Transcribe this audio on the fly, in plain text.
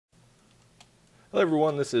Hello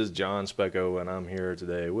everyone, this is John-Specko and I'm here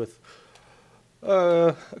today with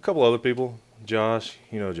a couple other people. Josh,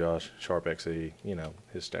 you know Josh, Sharp XE, you know,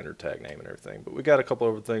 his standard tag name and everything. But we got a couple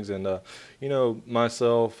other things and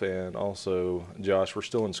myself and also Josh, we're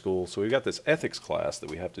still in school, so we got this ethics class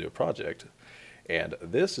that we have to do a project. And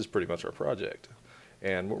this is pretty much our project.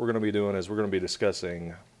 And what we're going to be doing is we're going to be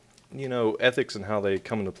discussing, ethics and how they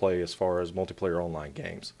come into play as far as multiplayer online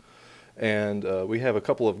games. And we have a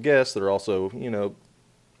couple of guests that are also,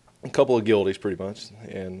 a couple of guildies pretty much,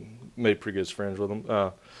 and made pretty good friends with them.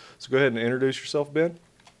 So go ahead and introduce yourself, Ben.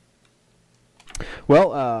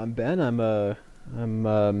 Well, I'm Ben.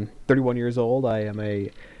 I'm 31 years old. I am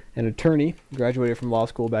an attorney. Graduated from law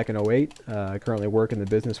school back in '08. I currently work in the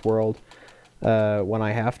business world when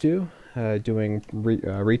I have to, doing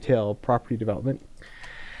retail property development.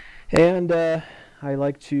 And I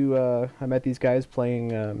met these guys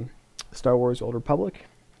playing Star Wars: Old Republic,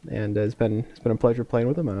 and it's been a pleasure playing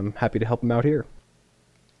with them, and I'm happy to help them out here.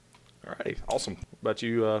 Alrighty, awesome. What about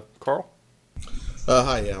you, Carl?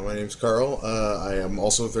 Hi, yeah, my name's Carl. I am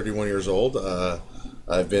also 31 years old.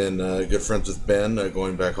 I've been good friends with Ben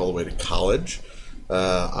going back all the way to college.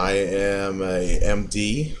 I am a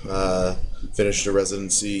MD, finished a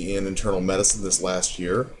residency in internal medicine this last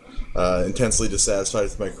year. Intensely dissatisfied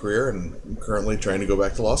with my career, and I'm currently trying to go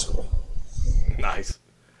back to law school. Nice.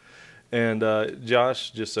 And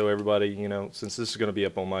Josh, just so everybody, since this is going to be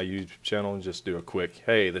up on my YouTube channel, just do a quick,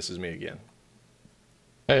 hey, this is me again.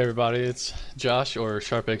 Hey everybody, it's Josh or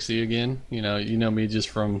Sharp XE again. You know me just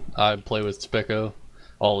from I play with Specko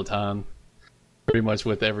all the time, pretty much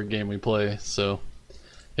with every game we play. So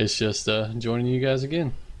it's just joining you guys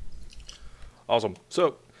again. Awesome.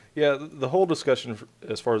 So yeah, the whole discussion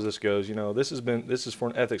as far as this goes, this is for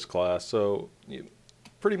an ethics class. So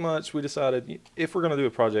pretty much we decided if we're going to do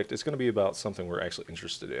a project, it's going to be about something we're actually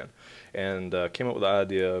interested in, and came up with the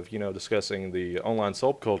idea of discussing the online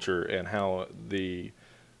subculture and how the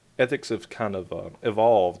ethics have kind of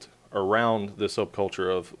evolved around the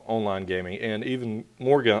subculture of online gaming, and even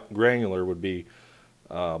more granular would be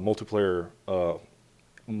multiplayer,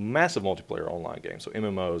 massive multiplayer online games. So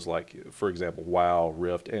MMOs like, for example, WoW,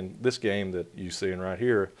 Rift, and this game that you're seeing right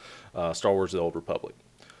here, Star Wars: The Old Republic.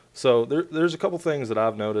 So there's a couple things that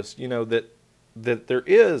I've noticed, that there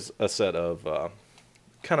is a set of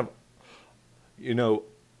kind of,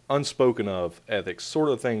 unspoken of ethics, sort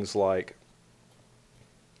of things like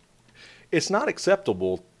it's not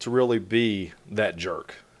acceptable to really be that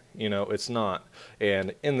jerk. It's not.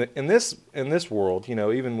 And in this world,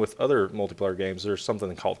 even with other multiplayer games, there's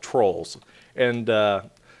something called trolls. And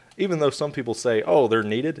even though some people say, oh, they're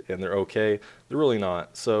needed and they're okay, they're really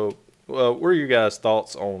not. So what are your guys'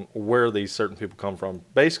 thoughts on where these certain people come from?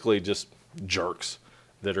 Basically just jerks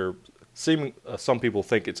that are some people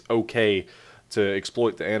think it's okay to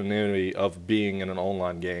exploit the anonymity of being in an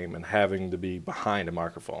online game and having to be behind a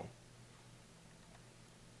microphone.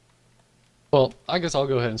 Well, I guess I'll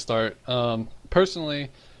go ahead and start. Personally,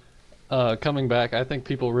 coming back, I think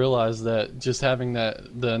people realize that just having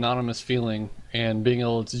the anonymous feeling and being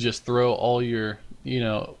able to just throw all your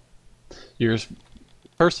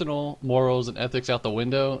personal morals and ethics out the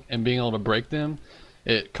window and being able to break them,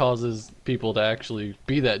 it causes people to actually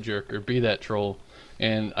be that jerk or be that troll.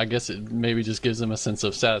 And I guess it maybe just gives them a sense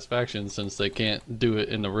of satisfaction since they can't do it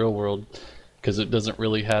in the real world, because it doesn't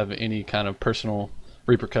really have any kind of personal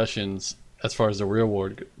repercussions as far as the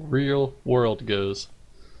real world goes.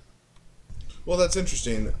 Well, that's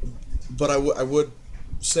interesting, but I would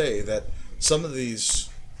say that some of these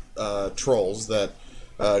trolls that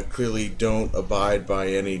clearly don't abide by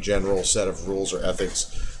any general set of rules or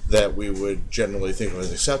ethics that we would generally think of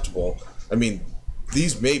as acceptable. I mean,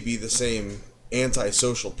 these may be the same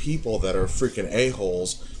antisocial people that are freaking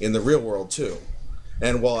a-holes in the real world too.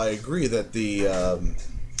 And while I agree that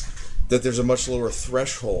that there's a much lower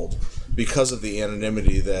threshold because of the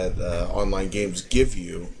anonymity that online games give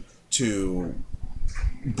you to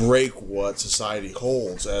break what society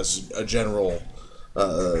holds as a generally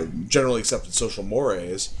accepted social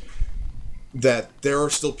mores, that there are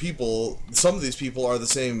still people, some of these people are the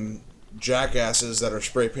same jackasses that are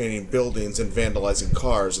spray painting buildings and vandalizing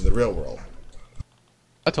cars in the real world.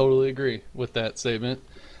 I totally agree with that statement,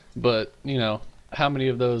 but how many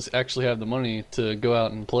of those actually have the money to go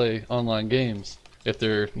out and play online games if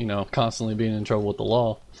they're constantly being in trouble with the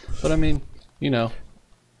law? But I mean, Yeah,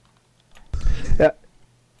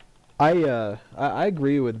 I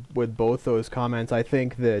agree with both those comments. I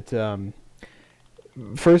think that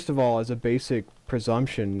first of all, as a basic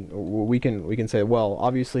presumption, we can say, well,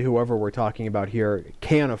 obviously whoever we're talking about here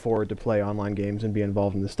can afford to play online games and be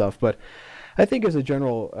involved in this stuff. But I think as a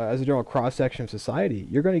general cross section of society,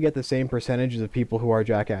 you're going to get the same percentages of people who are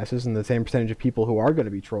jackasses and the same percentage of people who are going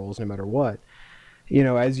to be trolls, no matter what.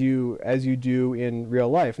 As you do in real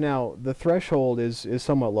life. Now, the threshold is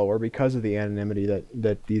somewhat lower because of the anonymity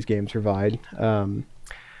that these games provide.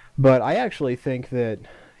 But I actually think that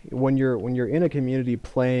when you're in a community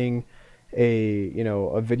playing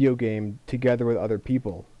a video game together with other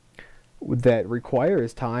people that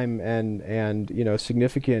requires time and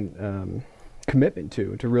significant commitment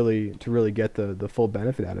to really get the full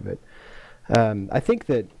benefit out of it. I think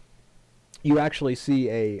that you actually see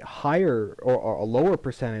a higher or a lower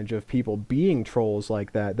percentage of people being trolls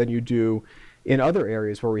like that than you do in other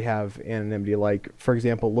areas where we have anonymity. Like, for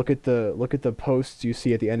example, look at the posts you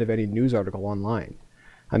see at the end of any news article online.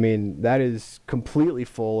 I mean, that is completely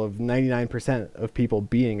full of 99% of people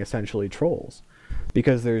being essentially trolls,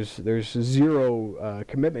 because there's zero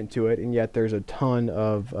commitment to it, and yet there's a ton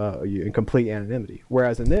of complete anonymity.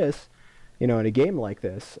 Whereas in this, in a game like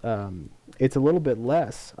this, it's a little bit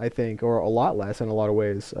less, I think, or a lot less in a lot of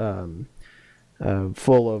ways,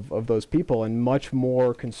 full of those people, and much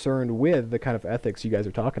more concerned with the kind of ethics you guys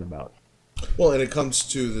are talking about. Well, and it comes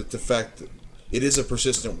to the fact that it is a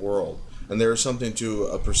persistent world, and there is something to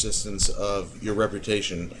a persistence of your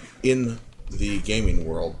reputation in the gaming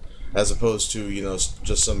world, as opposed to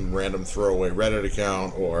just some random throwaway Reddit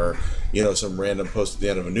account, or some random post at the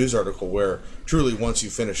end of a news article, where truly once you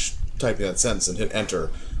finish typing that sentence and hit enter,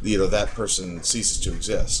 that person ceases to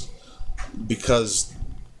exist. Because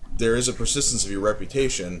there is a persistence of your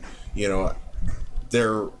reputation,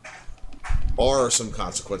 there are some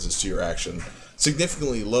consequences to your action,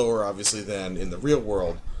 significantly lower obviously than in the real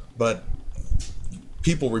world, but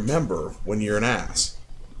people remember when you're an ass.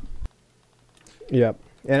 Yep.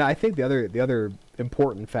 And I think the other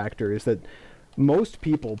important factor is that most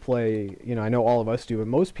people play, I know all of us do, but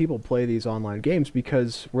most people play these online games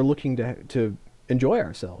because we're looking to enjoy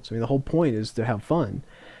ourselves. I mean, the whole point is to have fun.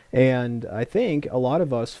 And I think a lot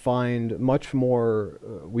of us find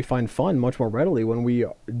we find fun much more readily when we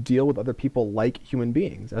deal with other people like human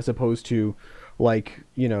beings, as opposed to like,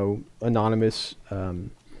 anonymous,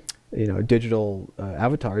 digital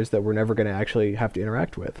avatars that we're never going to actually have to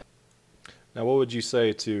interact with. Now, what would you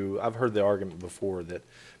say I've heard the argument before that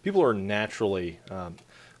people are naturally,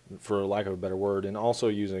 for lack of a better word, and also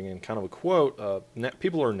using in kind of a quote,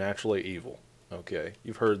 people are naturally evil. Okay,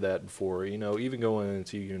 you've heard that before. Even going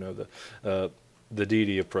into the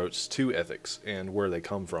DD approach to ethics and where they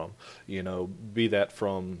come from. Be that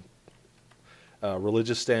from a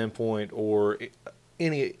religious standpoint or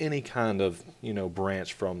any kind of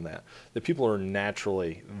branch from that. That people are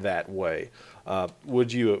naturally that way.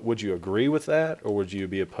 Would you agree with that, or would you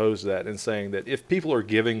be opposed to that in saying that if people are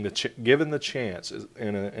given the chance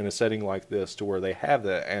in a setting like this to where they have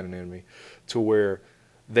that anonymity, to where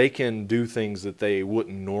they can do things that they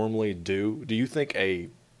wouldn't normally do, do you think a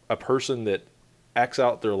person that acts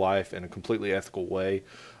out their life in a completely ethical way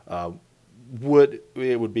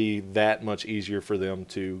would be that much easier for them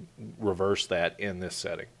to reverse that in this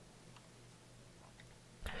setting?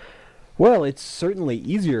 Well, it's certainly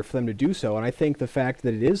easier for them to do so, and I think the fact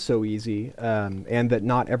that it is so easy, and that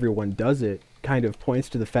not everyone does it, kind of points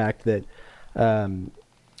to the fact that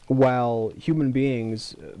while human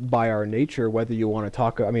beings, by our nature, whether you want to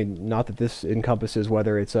talk, I mean, not that this encompasses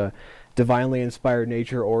whether it's a divinely inspired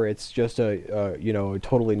nature or it's just a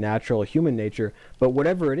totally natural human nature, but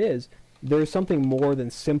whatever it is, there's something more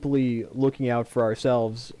than simply looking out for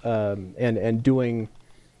ourselves and doing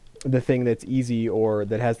the thing that's easy or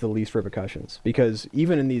that has the least repercussions. Because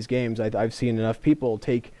even in these games, I've seen enough people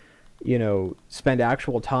spend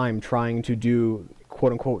actual time trying to do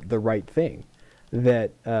quote unquote the right thing,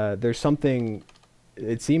 that there's something,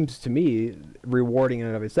 it seems to me, rewarding in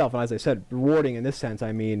and of itself. And as I said, rewarding in this sense,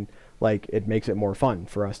 I mean, like, it makes it more fun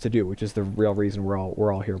for us to do, which is the real reason we're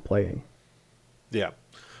all here playing. Yeah.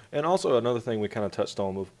 And also another thing we kind of touched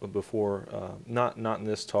on before, not in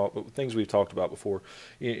this talk, but things we've talked about before.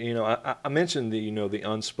 I mentioned the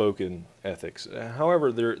unspoken ethics.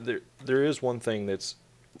 However, there is one thing that's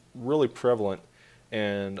really prevalent,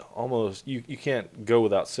 and almost you can't go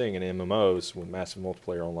without seeing in MMOs, with massive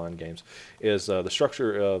multiplayer online games, is the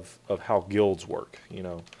structure of how guilds work.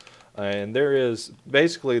 And there's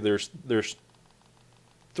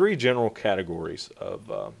three general categories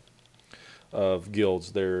of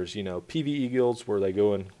guilds. There's PvE guilds where they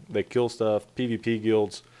go and they kill stuff, PvP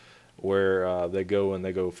guilds where they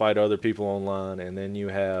go fight other people online, and then you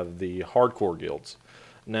have the hardcore guilds.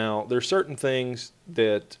 Now there's certain things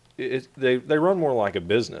that they run more like a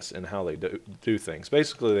business in how they do things.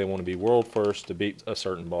 Basically, they want to be world first to beat a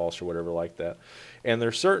certain boss or whatever like that. And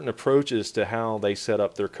there's certain approaches to how they set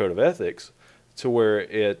up their code of ethics to where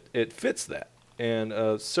it fits that.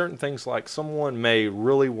 And certain things like someone may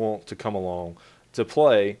really want to come along to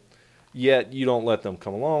play, yet you don't let them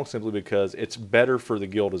come along simply because it's better for the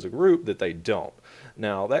guild as a group that they don't.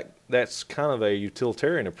 Now, that's kind of a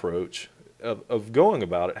utilitarian approach of going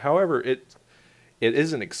about it. However, it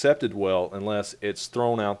isn't accepted well unless it's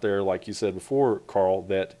thrown out there, like you said before, Carl,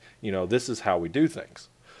 that, this is how we do things.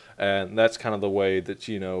 And that's kind of the way that,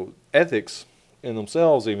 ethics in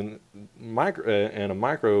themselves, even in a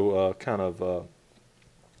micro kind of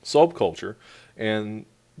subculture, and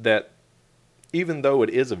that even though it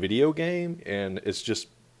is a video game and it's just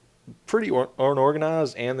pretty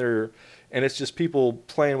unorganized and it's just people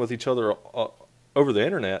playing with each other over the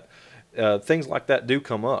internet, things like that do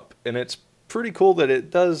come up. And it's pretty cool that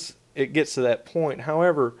it gets to that point.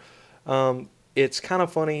 However, it's kind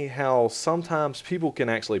of funny how sometimes people can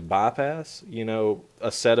actually bypass,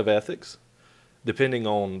 a set of ethics depending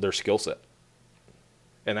on their skill set.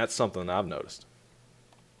 And that's something I've noticed.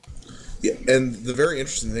 Yeah, and the very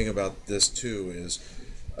interesting thing about this too is,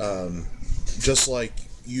 just like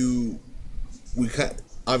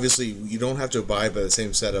obviously you don't have to abide by the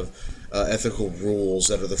same set of ethical rules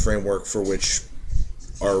that are the framework for which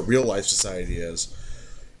our real life society is.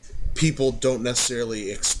 People don't necessarily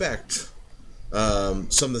expect some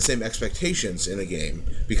of the same expectations in a game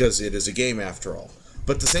because it is a game after all.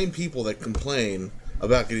 But the same people that complain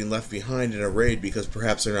about getting left behind in a raid because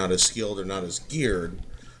perhaps they're not as skilled or not as geared,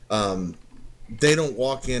 they don't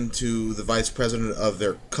walk into the vice president of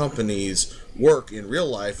their company's work in real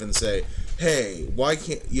life and say, hey, why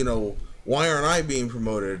aren't I being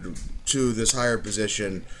promoted to this higher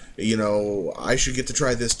position? I should get to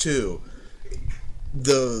try this too.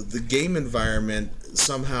 The game environment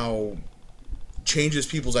somehow changes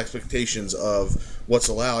people's expectations of what's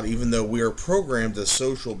allowed, even though we are programmed as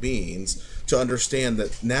social beings to understand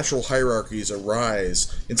that natural hierarchies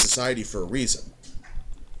arise in society for a reason.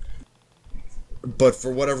 But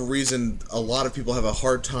for whatever reason, a lot of people have a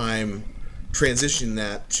hard time transitioning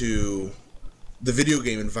that to the video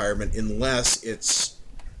game environment unless it's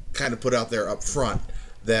kind of put out there up front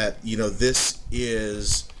that, this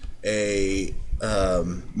is a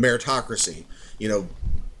meritocracy.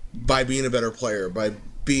 By being a better player, by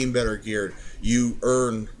being better geared, you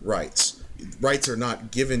earn rights. Rights are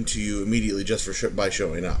not given to you immediately just by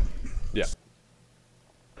showing up. Yeah.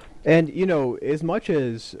 And, as much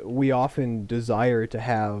as we often desire to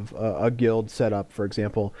have a guild set up, for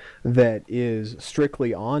example, that is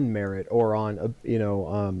strictly on merit or on,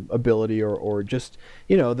 ability or just,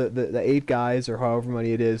 the 8 guys or however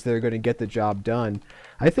many it is that are going to get the job done,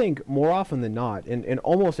 I think more often than not, in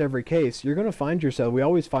almost every case, you're going to find yourself, we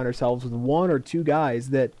always find ourselves with 1 or 2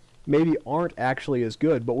 guys that maybe aren't actually as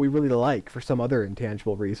good, but we really like for some other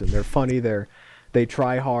intangible reason. They're funny, they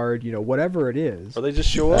try hard, whatever it is. Or they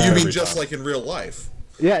just show up. You mean just like in real life?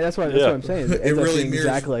 Yeah, that's what I'm saying. It really mirrors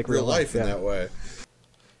exactly like real life in that way.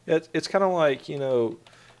 It's kind of like,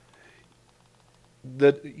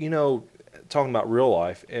 talking about real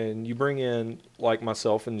life, and you bring in like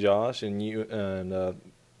myself and Josh and you and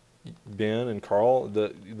Ben and Carl,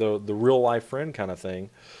 the real life friend kind of thing,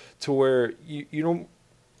 to where you don't.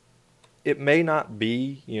 It may not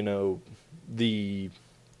be the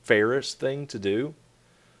fairest thing to do.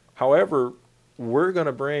 However, we're going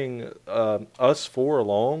to bring us 4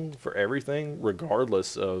 along for everything,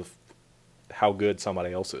 regardless of how good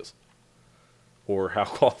somebody else is or how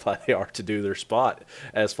qualified they are to do their spot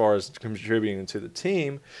as far as contributing to the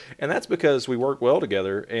team. And that's because we work well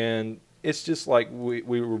together. And it's just like we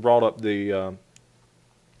were brought up the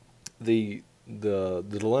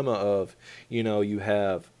dilemma of, you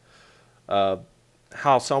have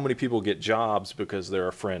how so many people get jobs because they're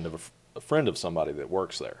a friend of somebody that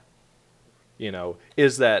works there.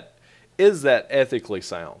 Is that ethically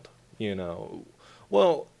sound?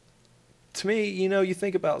 Well, to me, you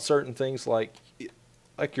think about certain things like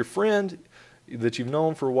your friend that you've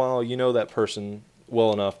known for a while. That person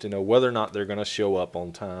well enough to know whether or not they're going to show up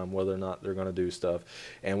on time, whether or not they're going to do stuff,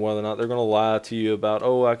 and whether or not they're going to lie to you about,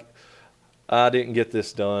 I didn't get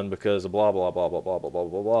this done because of blah blah blah blah blah blah blah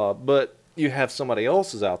blah blah. But you have somebody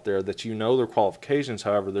else's out there that their qualifications.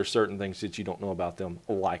 However, there's certain things that you don't know about them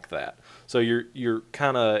like that. So you're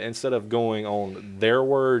kind of, instead of going on their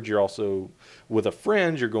word, you're also, with a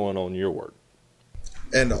friend, you're going on your word.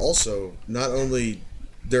 And also, not only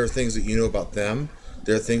there are things that you know about them,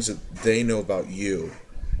 there are things that they know about you.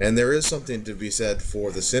 And there is something to be said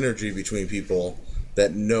for the synergy between people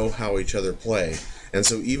that know how each other play. And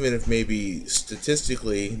so even if maybe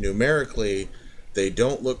statistically, numerically, they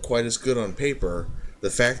don't look quite as good on paper, the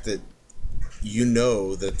fact that you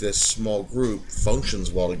know that this small group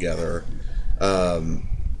functions well together,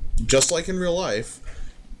 just like in real life,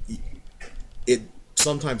 it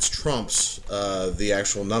sometimes trumps the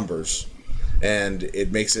actual numbers. And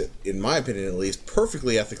it makes it, in my opinion at least,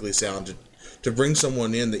 perfectly ethically sound to bring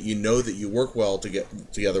someone in that you know that you work well to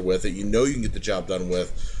get together with, that you know you can get the job done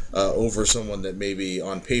with, over someone that maybe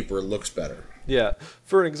on paper looks better. Yeah.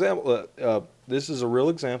 For an example, this is a real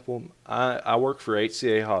example. I work for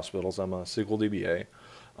HCA Hospitals. I'm a SQL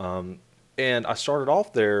DBA. And I started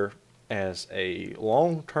off there as a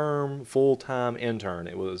long-term, full-time intern.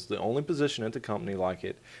 It was the only position at the company like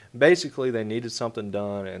it. Basically, they needed something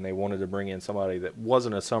done, and they wanted to bring in somebody that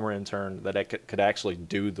wasn't a summer intern, that could actually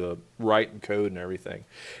do the write code and everything.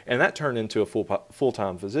 And that turned into a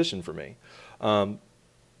full-time position for me.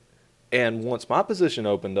 And once my position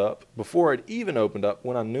opened up, before it even opened up,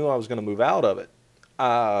 when I knew I was going to move out of it,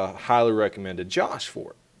 I highly recommended Josh for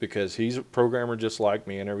it, because he's a programmer just like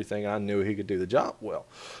me and everything. I knew he could do the job well.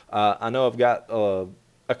 I know I've got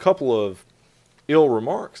a couple of ill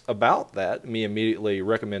remarks about that, me immediately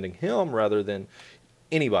recommending him rather than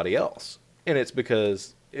anybody else. And it's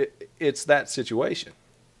because it's that situation.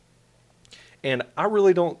 And I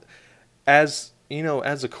really don't, as you know,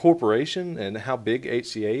 as a corporation and how big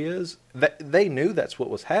HCA is, they knew that's what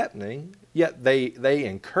was happening, yet they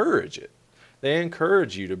encourage it. They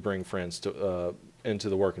encourage you to bring friends to into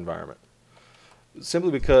the work environment,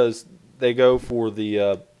 simply because they go for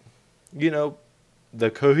the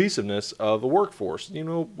the cohesiveness of the workforce,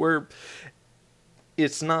 where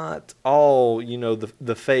it's not all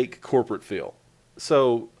the fake corporate feel.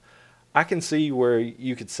 So I can see where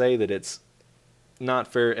you could say that it's not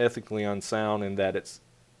fair, ethically unsound, and that it's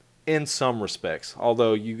in some respects,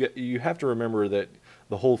 although you have to remember that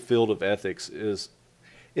the whole field of ethics is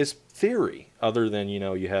theory, other than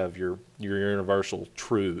you have your universal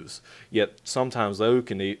truths. Yet sometimes those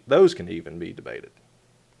can even be debated.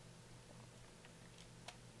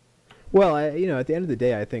 Well, at the end of the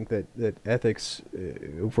day, I think that ethics,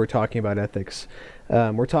 if we're talking about ethics,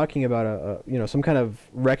 we're talking about some kind of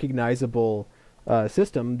recognizable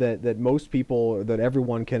system that most people, that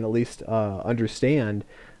everyone can at least understand,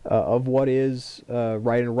 of what is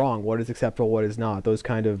right and wrong, what is acceptable, what is not, those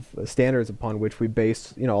kind of standards upon which we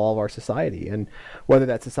base all of our society. And whether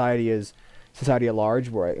that society is society at large,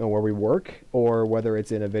 where we work, or whether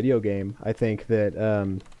it's in a video game, I think that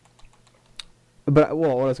what I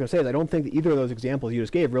was going to say is, I don't think that either of those examples you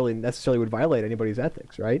just gave really necessarily would violate anybody's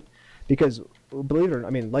ethics, right? Because believe it or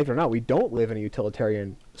not, like it or not, we don't live in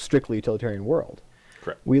a strictly utilitarian world.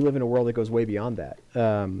 Correct. We live in a world that goes way beyond that.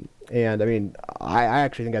 And I mean, I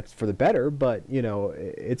actually think that's for the better, but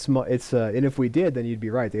and if we did, then you'd be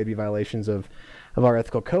right. There'd be violations of our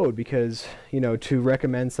ethical code, because, to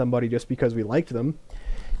recommend somebody just because we liked them,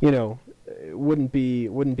 wouldn't be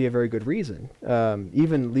a very good reason.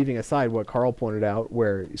 Even leaving aside what Carl pointed out,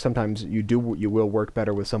 where sometimes you will work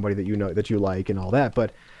better with somebody that you like and all that.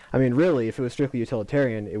 But I mean, really, if it was strictly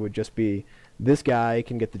utilitarian, it would just be, this guy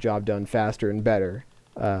can get the job done faster and better,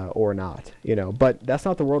 or not. But that's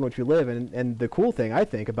not the world in which we live. And the cool thing, I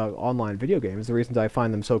think, about online video games, the reasons I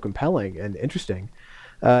find them so compelling and interesting,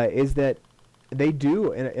 is that they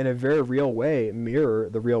do, in a very real way, mirror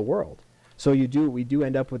the real world. So we do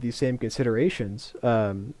end up with these same considerations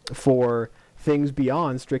for things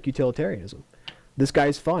beyond strict utilitarianism. This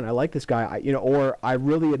guy's fun. I like this guy. Or I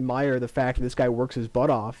really admire the fact that this guy works his butt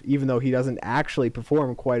off, even though he doesn't actually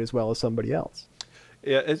perform quite as well as somebody else.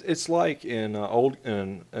 Yeah, it's like in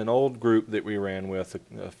an old group that we ran with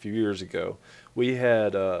a few years ago. We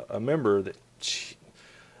had a member that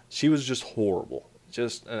she was just horrible,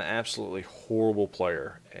 just an absolutely horrible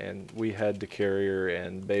player, and we had to carry her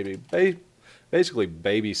and basically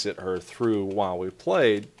babysit her through while we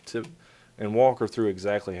played and walk her through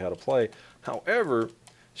exactly how to play. However,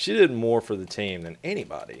 she did more for the team than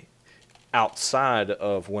anybody outside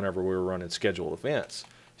of whenever we were running scheduled events.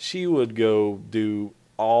 She would go do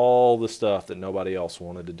all the stuff that nobody else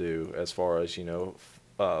wanted to do, as far as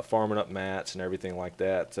farming up mats and everything like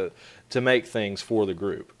that to make things for the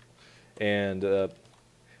group. And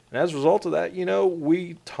as a result of that,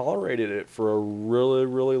 we tolerated it for a really,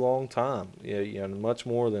 really long time. Much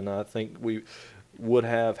more than I think we would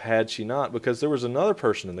have had she not, because there was another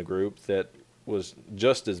person in the group that was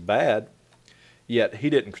just as bad, yet he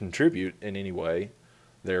didn't contribute in any way.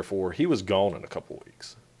 Therefore, he was gone in a couple of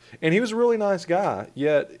weeks. And he was a really nice guy,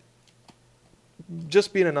 yet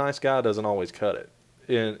just being a nice guy doesn't always cut it.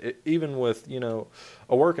 And even with,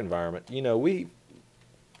 a work environment,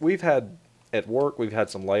 we've had at work, we've had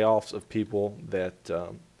some layoffs of people that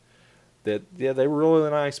yeah, they were really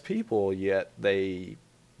nice people, yet they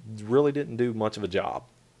really didn't do much of a job.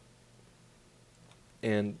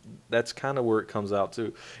 And that's kind of where it comes out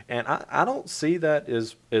to. And I don't see that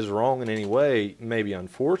as wrong in any way, maybe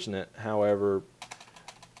unfortunate. However,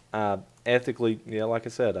 ethically, yeah, like I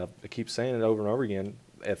said, I keep saying it over and over again,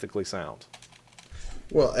 ethically sound.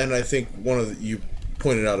 Well, and I think you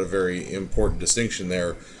pointed out a very important distinction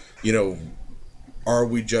there. You know, are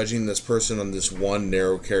we judging this person on this one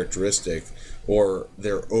narrow characteristic or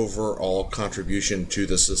their overall contribution to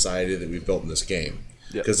the society that we built in this game?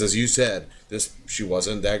 Because as you said, she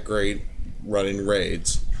wasn't that great running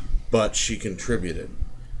raids, but she contributed.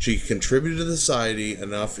 She contributed to the society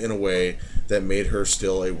enough in a way that made her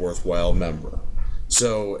still a worthwhile member.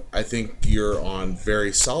 So I think you're on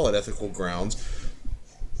very solid ethical grounds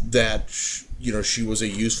that she was a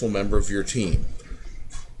useful member of your team,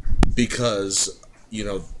 because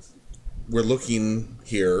we're looking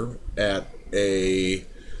here at a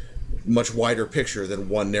much wider picture than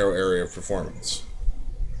one narrow area of performance.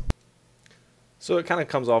 So it kind of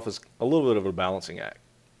comes off as a little bit of a balancing act,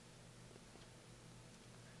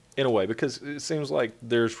 in a way, because it seems like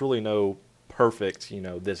there's really no perfect,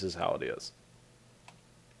 this is how it is.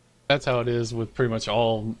 That's how it is with pretty much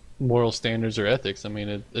all moral standards or ethics. I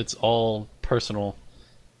mean, it's all personal.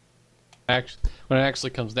 When it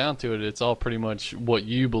actually comes down to it, it's all pretty much what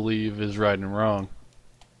you believe is right and wrong.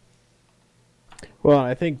 Well,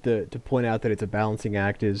 I think to point out that it's a balancing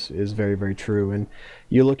act is very, very true. And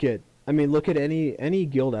you look at any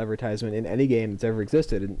guild advertisement in any game that's ever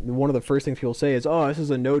existed, and one of the first things people say is, "Oh, this is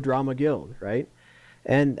a no drama guild," right?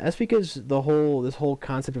 And that's because this whole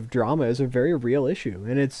concept of drama is a very real issue,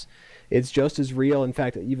 and it's just as real, in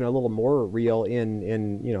fact, even a little more real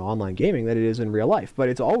in online gaming than it is in real life. But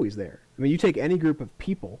it's always there. I mean, you take any group of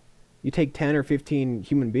people, you take 10 or 15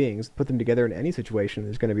 human beings, put them together in any situation,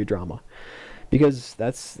 there's going to be drama, because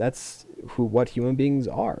that's what human beings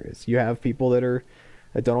are. Is you have people that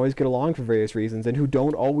don't always get along for various reasons, and who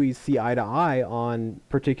don't always see eye to eye on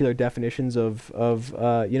particular definitions of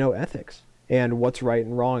ethics and what's right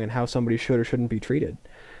and wrong and how somebody should or shouldn't be treated.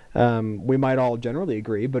 We might all generally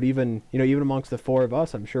agree, but even amongst the four of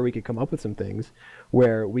us, I'm sure we could come up with some things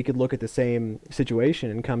where we could look at the same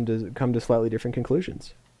situation and come to slightly different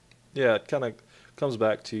conclusions. Yeah, it kind of comes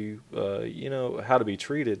back to how to be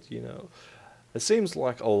treated. It seems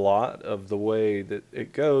like a lot of the way that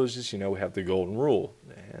it goes is, we have the golden rule,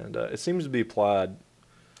 and it seems to be applied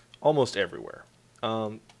almost everywhere.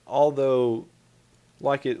 Although,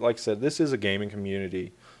 like I said, this is a gaming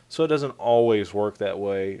community, so it doesn't always work that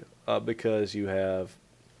way, because you have,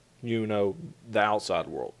 the outside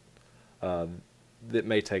world that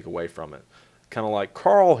may take away from it. Kind of like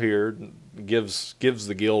Carl here gives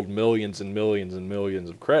the guild millions and millions and millions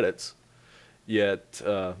of credits. Yet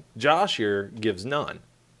Josh here gives none.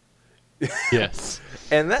 Yes.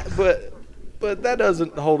 And but that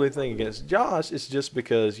doesn't hold anything against Josh. It's just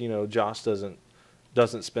because Josh doesn't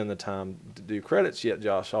spend the time to do credits. Yet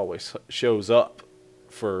Josh always shows up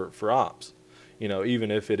for ops.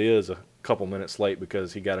 Even if it is a couple minutes late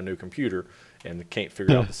because he got a new computer and can't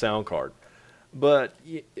figure out the sound card. But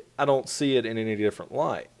I don't see it in any different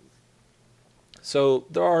light. So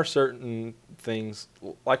there are certain things,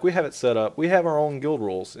 like we have it set up. We have our own guild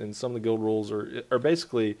rules, and some of the guild rules are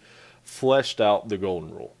basically fleshed out the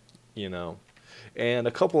golden rule, And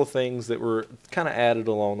a couple of things that were kind of added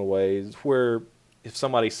along the way is where if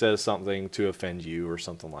somebody says something to offend you or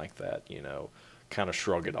something like that, kind of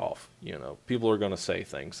shrug it off. People are going to say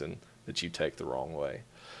things that you take the wrong way.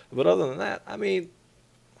 But other than that, I mean,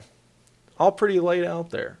 all pretty laid out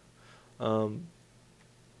there. And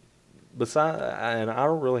I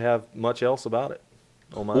don't really have much else about it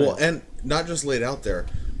on my end. And not just laid out there,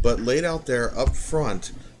 but laid out there up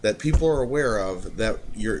front that people are aware of, that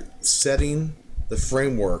you're setting the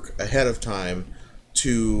framework ahead of time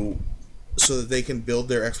so that they can build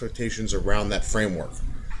their expectations around that framework.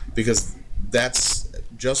 Because that's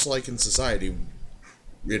just like in society,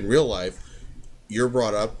 in real life, you're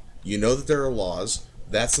brought up, that there are laws,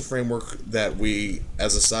 that's the framework that we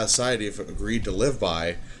as a society have agreed to live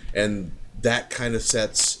by. And that kind of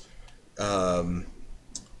sets the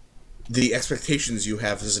expectations you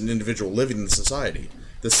have as an individual living in society.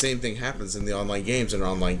 The same thing happens in the online games and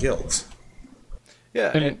online guilds.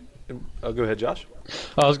 Yeah, and go ahead, Josh.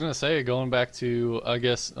 I was going to say, going back to, I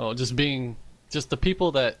guess, just the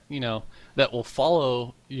people that, that will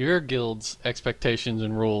follow your guild's expectations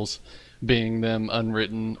and rules, being them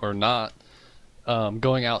unwritten or not.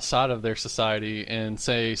 Going outside of their society and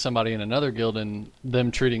say somebody in another guild and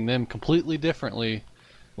them treating them completely differently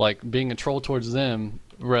like being a troll towards them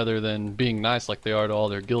rather than being nice like they are to all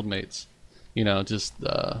their guildmates. Just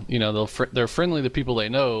they're friendly to people they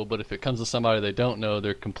know, but if it comes to somebody they don't know,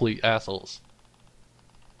 they're complete assholes.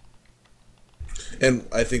 And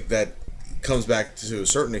I think that comes back to a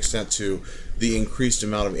certain extent to the increased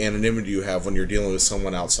amount of anonymity you have when you're dealing with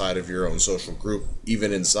someone outside of your own social group,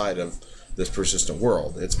 even inside of this persistent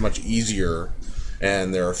world. It's much easier,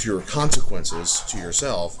 and there are fewer consequences to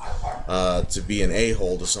yourself to be an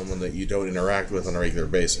a-hole to someone that you don't interact with on a regular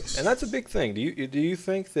basis. And that's a big thing. Do you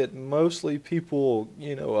think that mostly people,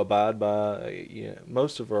 abide by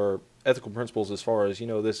most of our ethical principles as far as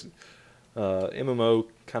this MMO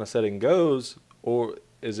kind of setting goes, or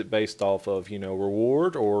is it based off of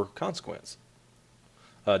reward or consequence?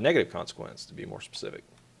 Negative consequence, to be more specific.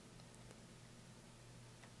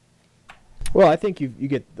 Well, I think you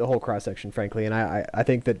get the whole cross section, frankly, and I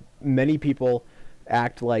think that many people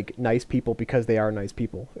act like nice people because they are nice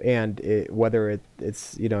people, and whether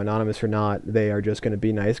it's anonymous or not, they are just going to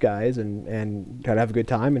be nice guys and try to have a good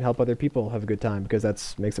time and help other people have a good time because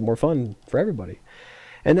that makes it more fun for everybody.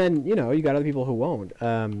 And then you got other people who won't.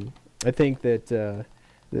 I think that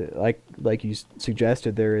like you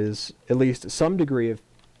suggested, there is at least some degree of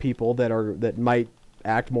people that might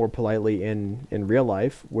act more politely in real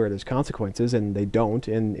life where there's consequences, and they don't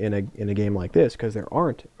in a game like this because there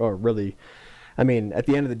aren't, or really, I mean, at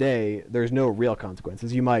the end of the day, there's no real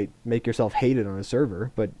consequences. You might make yourself hated on a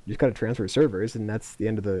server, but you just got to transfer servers, and that's the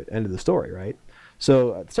end of the story, right?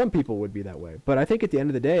 So some people would be that way, but I think at the end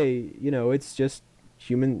of the day, it's just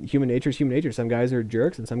human nature is human nature. Some guys are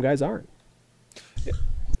jerks, and some guys aren't.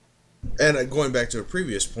 And going back to a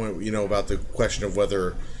previous point, about the question of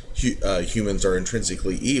whether humans are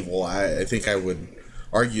intrinsically evil, I think I would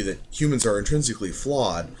argue that humans are intrinsically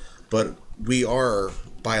flawed, but we are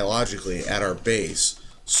biologically, at our base,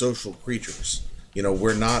 social creatures.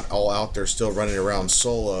 We're not all out there still running around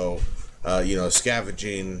solo,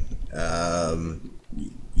 scavenging,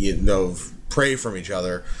 prey from each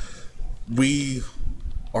other. We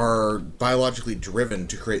are biologically driven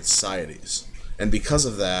to create societies. And because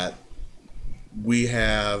of that, we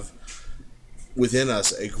have within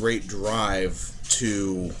us a great drive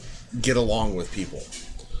to get along with people.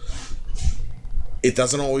 It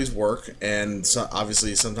doesn't always work, and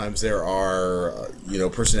obviously sometimes there are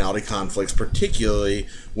personality conflicts, particularly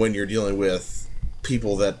when you're dealing with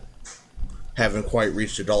people that haven't quite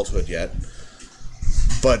reached adulthood yet.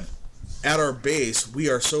 But at our base, we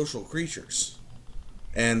are social creatures,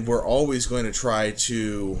 and we're always going to try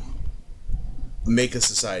to make a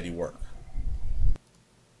society work.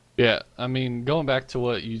 Yeah, I mean, going back to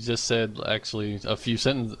what you just said, actually, a few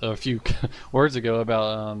words ago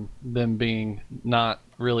about them being not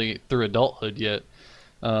really through adulthood yet.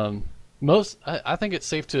 I think it's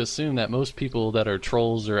safe to assume that most people that are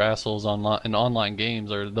trolls or assholes in online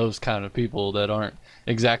games are those kind of people that aren't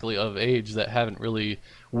exactly of age, that haven't really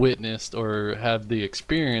witnessed or have the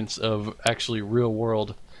experience of actually real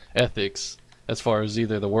world ethics as far as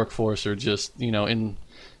either the workforce or just in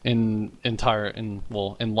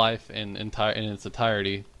life and in its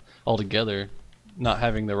entirety altogether, not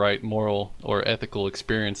having the right moral or ethical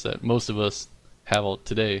experience that most of us have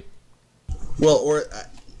today. Well, or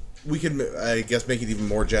we can, I guess, make it even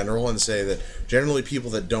more general and say that generally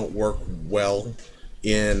people that don't work well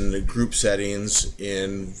in group settings,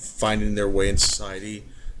 in finding their way in society,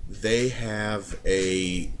 they have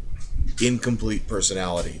a incomplete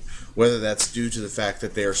personality, whether that's due to the fact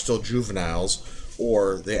that they are still juveniles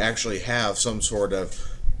or they actually have some sort of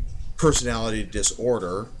personality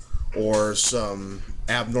disorder or some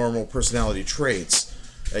abnormal personality traits.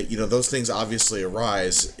 Those things obviously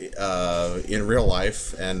arise in real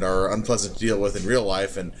life and are unpleasant to deal with in real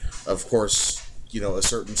life, and of course, a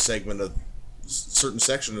certain section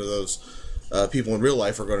of those people in real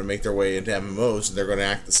life are going to make their way into MMOs, and they're going to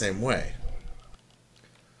act the same way.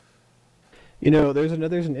 There's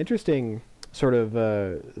an interesting sort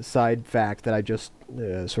of side fact that I just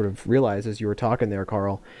sort of realized as you were talking there,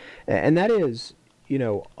 Carl, and that is,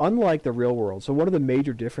 unlike the real world. So one of the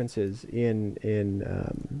major differences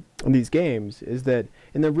in these games is that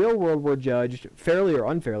in the real world we're judged fairly or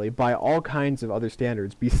unfairly by all kinds of other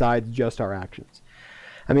standards besides just our actions.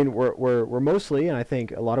 I mean, we're mostly, and I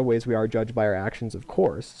think a lot of ways we are judged by our actions, of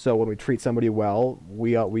course. So when we treat somebody well,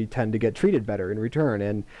 we tend to get treated better in return,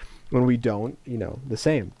 and when we don't, the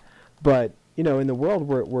same. But in the world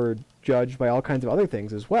we're judged by all kinds of other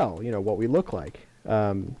things as well. What we look like.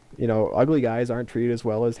 Ugly guys aren't treated as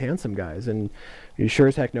well as handsome guys, and you sure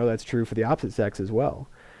as heck know that's true for the opposite sex as well.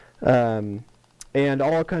 And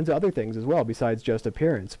all kinds of other things as well besides just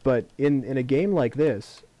appearance. But in a game like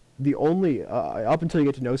this, the only up until you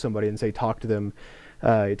get to know somebody and say talk to them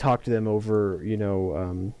over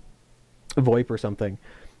VoIP or something.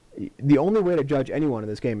 The only way to judge anyone in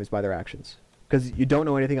this game is by their actions, because you don't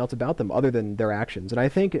know anything else about them other than their actions. And I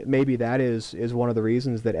think maybe that is one of the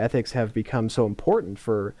reasons that ethics have become so important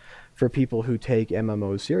for people who take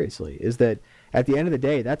MMOs seriously, is that at the end of the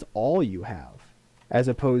day, that's all you have, as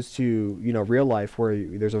opposed to real life, where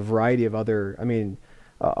there's a variety of other. I mean,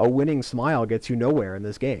 a winning smile gets you nowhere in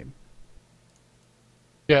this game.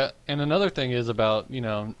 Yeah, and another thing is about,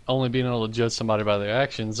 only being able to judge somebody by their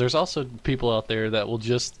actions. There's also people out there that will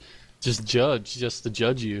just judge, just to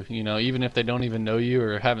judge you, even if they don't even know you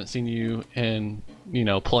or haven't seen you in,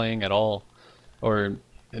 playing at all, or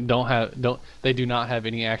they do not have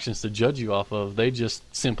any actions to judge you off of. They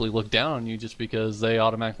just simply look down on you just because they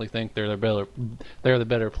automatically think they're the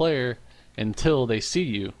better player until they see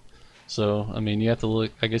you. So, I mean, you have to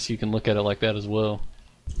look, I guess you can look at it like that as well.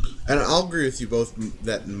 And I'll agree with you both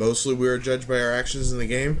that mostly we are judged by our actions in the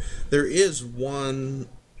game. There is one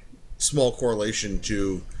small correlation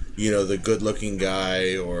to, the good-looking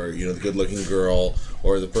guy, or, the good-looking girl,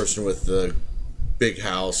 or the person with the big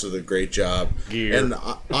house or the great job. Gear. And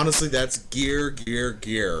honestly, that's gear.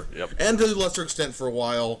 Yep. And to a lesser extent for a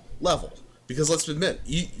while, level. Because let's admit,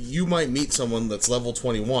 you might meet someone that's level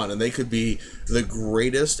 21, and they could be the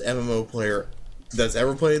greatest MMO player that's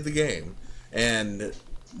ever played the game. And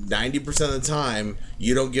 90% of the time,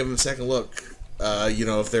 you don't give them a second look,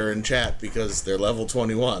 if they're in chat, because they're level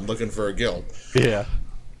 21 looking for a guild. Yeah.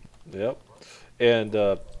 Yep. And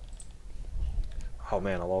oh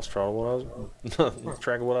man, I lost track of what I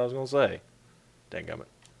was going to say. Dadgummit.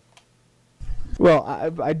 Well,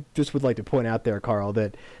 I just would like to point out there, Carl,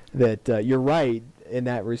 that you're right in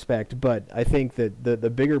that respect, but I think that the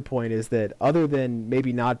bigger point is that other than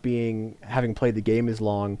maybe not having played the game as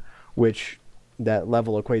long, which that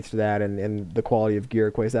level equates to that, and the quality of gear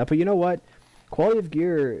equates to that, but you know what? Quality of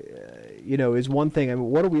gear, is one thing. I mean,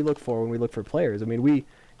 what do we look for when we look for players? I mean,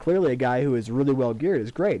 clearly a guy who is really well geared is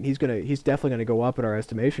great, and he's definitely gonna go up in our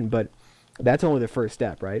estimation, but that's only the first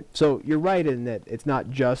step, right? So you're right in that it's not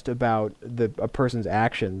just about a person's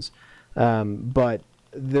actions, but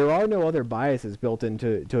there are no other biases built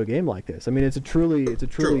into a game like this. I mean, it's a truly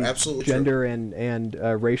True, absolutely gender true. and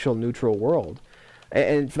racial neutral world,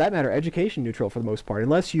 and for that matter, education neutral for the most part,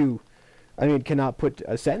 unless you, cannot put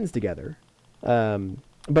a sentence together.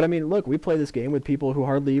 But I mean, look, we play this game with people who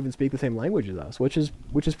hardly even speak the same language as us, which is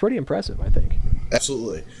pretty impressive, I think.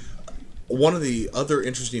 Absolutely. One of the other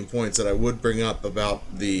interesting points that I would bring up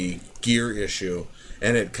about the gear issue,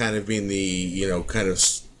 and it kind of being the, kind of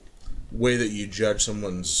way that you judge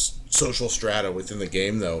someone's social strata within the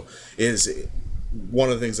game, though, is one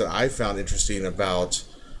of the things that I found interesting about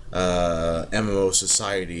MMO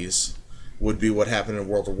societies would be what happened in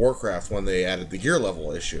World of Warcraft when they added the gear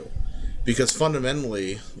level issue. Because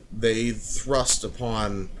fundamentally, they thrust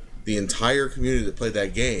upon the entire community that played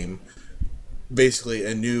that game basically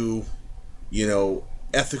a new,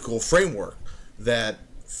 ethical framework that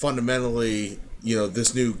fundamentally,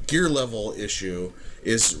 this new gear level issue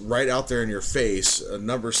is right out there in your face, a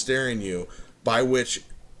number staring you, by which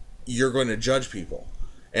you're going to judge people.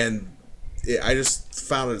 And I just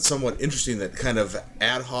found it somewhat interesting that kind of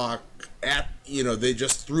ad hoc, they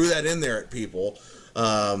just threw that in there at people,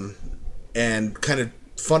 and kind of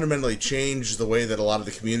fundamentally changed the way that a lot of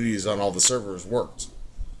the communities on all the servers worked.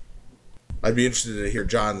 I'd be interested to hear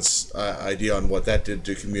John's idea on what that did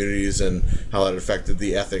to communities and how that affected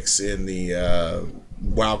the ethics in the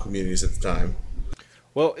WoW communities at the time.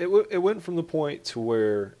 Well, it went from the point to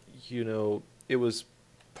where, it was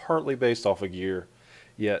partly based off of gear,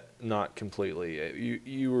 yet not completely.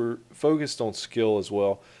 You were focused on skill as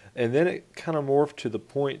well, and then it kind of morphed to the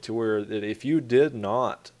point to where that if you did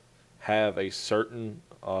not have a certain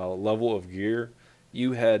level of gear,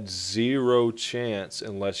 you had zero chance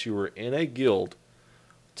unless you were in a guild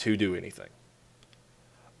to do anything.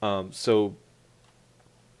 And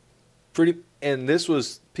this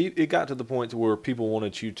was, it got to the point to where people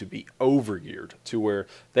wanted you to be overgeared, to where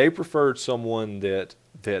they preferred someone that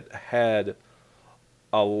had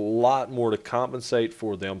a lot more to compensate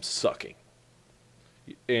for them sucking.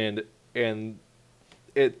 And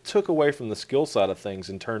it took away from the skill side of things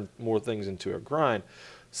and turned more things into a grind.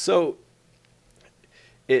 So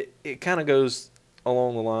it kind of goes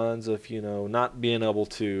along the lines of, not being able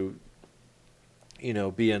to,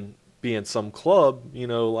 be in some club,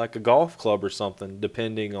 like a golf club or something,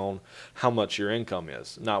 depending on how much your income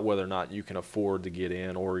is, not whether or not you can afford to get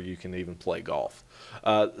in or you can even play golf.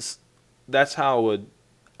 That's how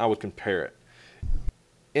I would compare it.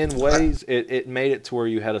 in ways, it made it to where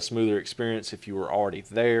you had a smoother experience if you were already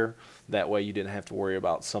there. That way, you didn't have to worry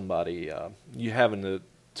about somebody you having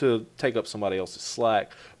to take up somebody else's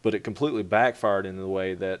slack. But it completely backfired in the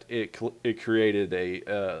way that it created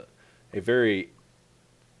a very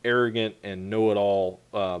arrogant and know-it-all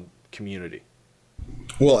community.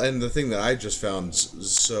 Well, and the thing that I just found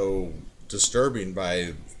so disturbing by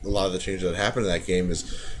a lot of the changes that happened in that game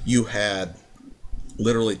is you had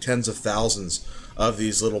literally tens of thousands of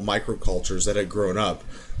these little microcultures that had grown up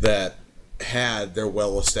that had their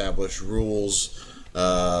well-established rules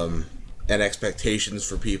and expectations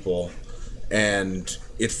for people, and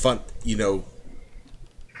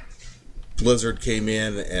Blizzard came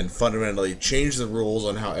in and fundamentally changed the rules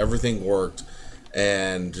on how everything worked,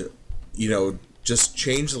 and just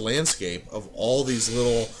changed the landscape of all these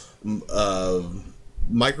little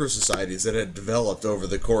micro societies that had developed over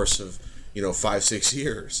the course of 5-6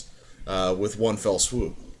 years with one fell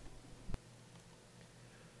swoop.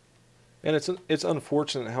 And it's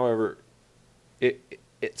unfortunate, however,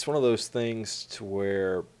 it's one of those things to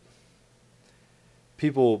where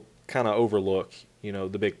people kind of overlook,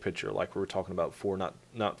 the big picture, like we were talking about before, not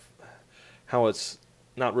how it's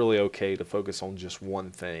not really okay to focus on just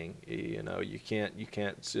one thing. You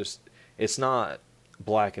can't just, it's not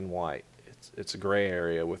black and white. It's a gray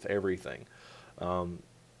area with everything.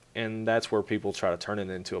 And that's where people try to turn it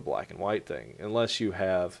into a black and white thing. Unless you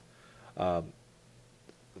have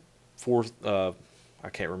I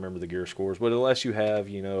can't remember the gear scores, but unless you have,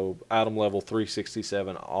 item level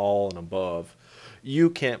 367 all and above, you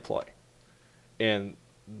can't play. And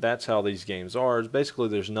that's how these games are. It's basically,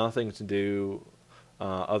 there's nothing to do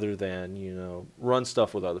other than, run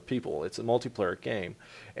stuff with other people. It's a multiplayer game.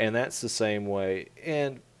 And that's the same way.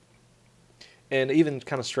 And even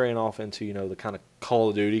kind of straying off into, the kind of Call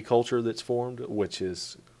of Duty culture that's formed, which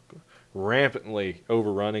is rampantly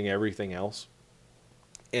overrunning everything else.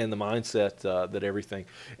 And the mindset that everything,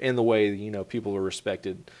 and the way, people are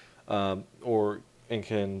respected and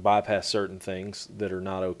can bypass certain things that are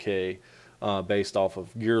not okay based off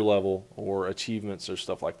of gear level or achievements or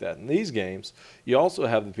stuff like that. In these games, you also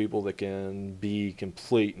have the people that can be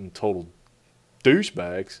complete and total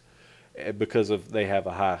douchebags because they have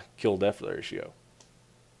a high kill-death ratio.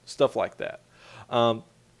 Stuff like that. And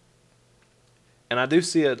I do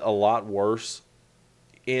see it a lot worse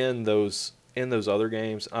in those other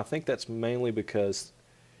games. I think that's mainly because,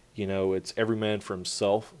 it's every man for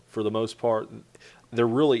himself for the most part. There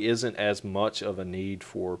really isn't as much of a need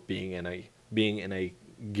for being in a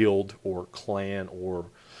guild or clan or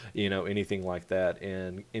anything like that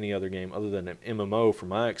in any other game other than an MMO, from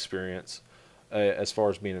my experience, as far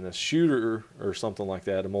as being in a shooter or something like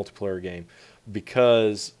that, a multiplayer game,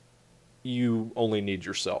 because you only need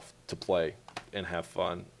yourself to play and have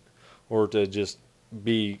fun or to just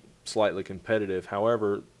be slightly competitive.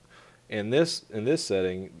 However, in this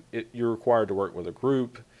setting, you're required to work with a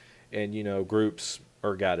group, and groups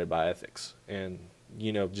are guided by ethics. And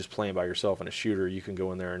just playing by yourself in a shooter, you can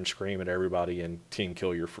go in there and scream at everybody and team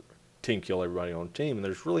kill everybody on the team, and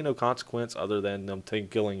there's really no consequence other than them team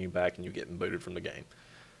killing you back and you getting booted from the game,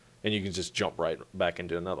 and you can just jump right back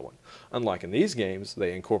into another one. Unlike in these games,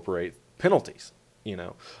 they incorporate penalties.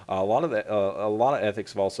 A lot of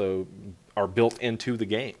ethics also are built into the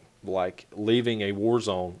game, like leaving a war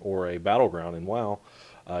zone or a battleground in WoW,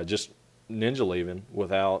 just ninja leaving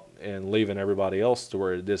and leaving everybody else to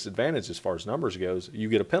where at a disadvantage as far as numbers goes. You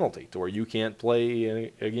get a penalty to where you can't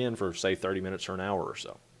play again for, say, 30 minutes or an hour or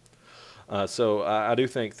so. So I do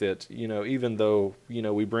think that, even though,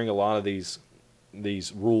 we bring a lot of these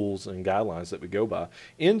rules and guidelines that we go by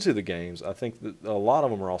into the games, I think that a lot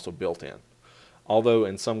of them are also built in. Although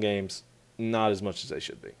in some games, not as much as they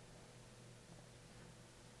should be.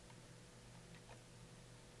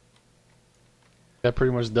 That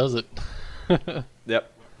pretty much does it.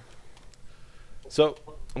 Yep. So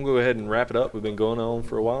I'm going to go ahead and wrap it up. We've been going on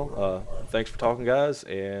for a while. Thanks for talking, guys.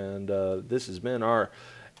 And this has been our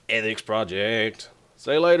Ethics Project.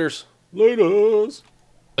 Say laters. Laters.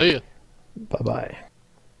 See ya. Bye-bye.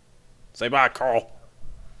 Say bye, Carl.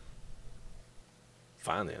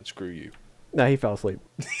 Fine then. Screw you. No, he fell asleep.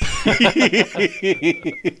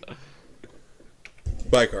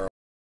 Bye, Carl.